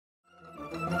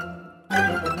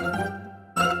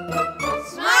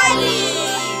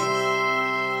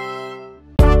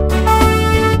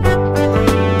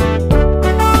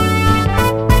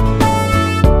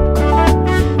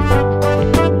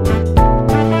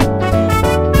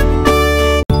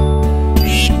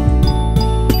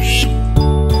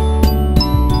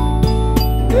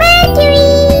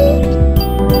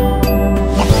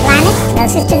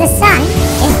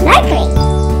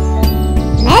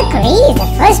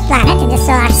largest planet in the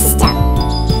solar system.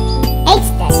 It's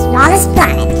the smallest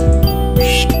planet.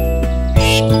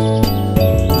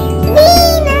 Venus!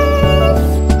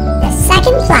 The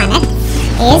second planet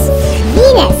is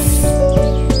Venus.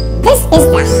 This is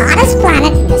the hottest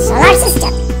planet in the solar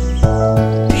system.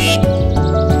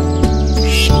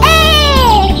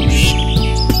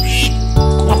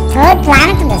 The third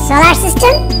planet in the solar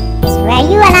system is where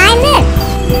you and I live.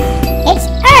 It's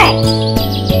Earth.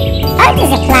 Earth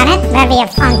is a planet where we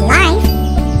have found life.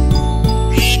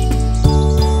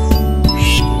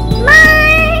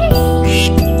 Mars!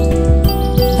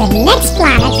 The next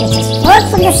planet, which is fourth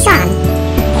from the Sun,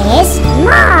 is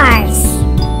Mars.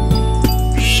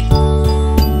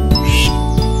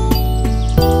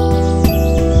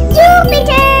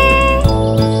 Jupiter!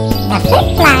 The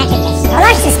fifth planet in the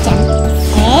solar system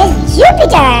is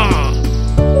Jupiter.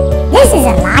 This is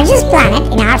the largest planet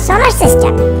in our solar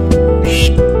system.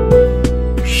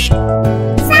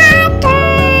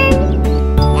 Saturn!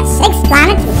 The sixth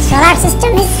planet in the solar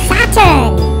system is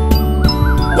Saturn.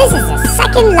 This is the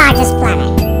second largest planet.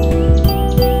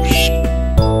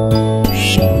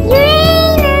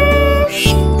 Uranus!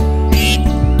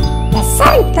 The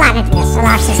seventh planet in the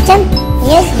solar system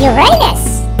is Uranus.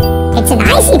 It's an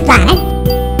icy planet.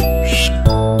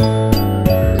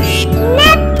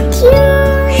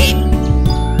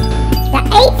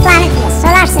 Planet in the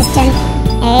solar system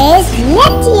is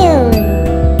Neptune.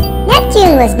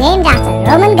 Neptune was named after the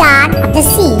Roman god of the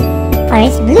sea for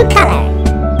its blue color.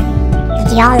 Did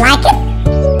you all like it?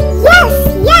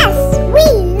 Yes, we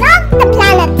love the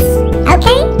planets.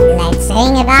 Okay, let's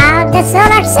sing about the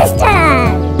solar system.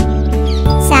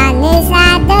 Sun is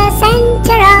at the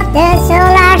center of the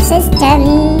solar system.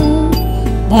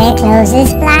 The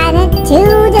closest planet to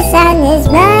the sun is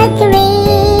Mercury.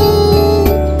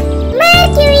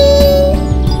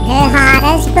 The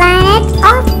hottest planet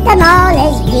of them all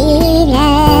is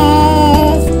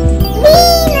Venus.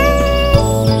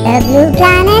 Venus! The blue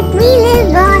planet we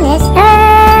live on is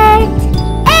Earth.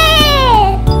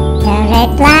 Earth! The red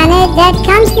planet that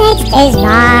comes next is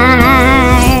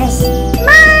Mars.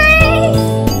 Mars!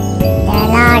 The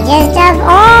largest of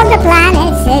all the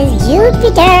planets is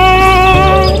Jupiter.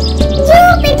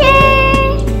 Jupiter!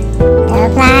 The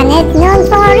planet known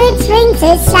for its rings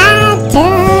is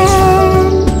Saturn.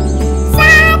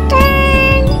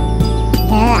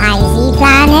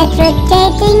 Planet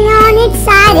rotating on its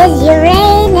side is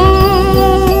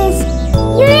Uranus.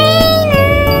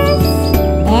 Uranus!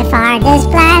 The farthest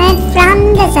planet from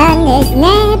the sun is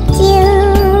Neptune.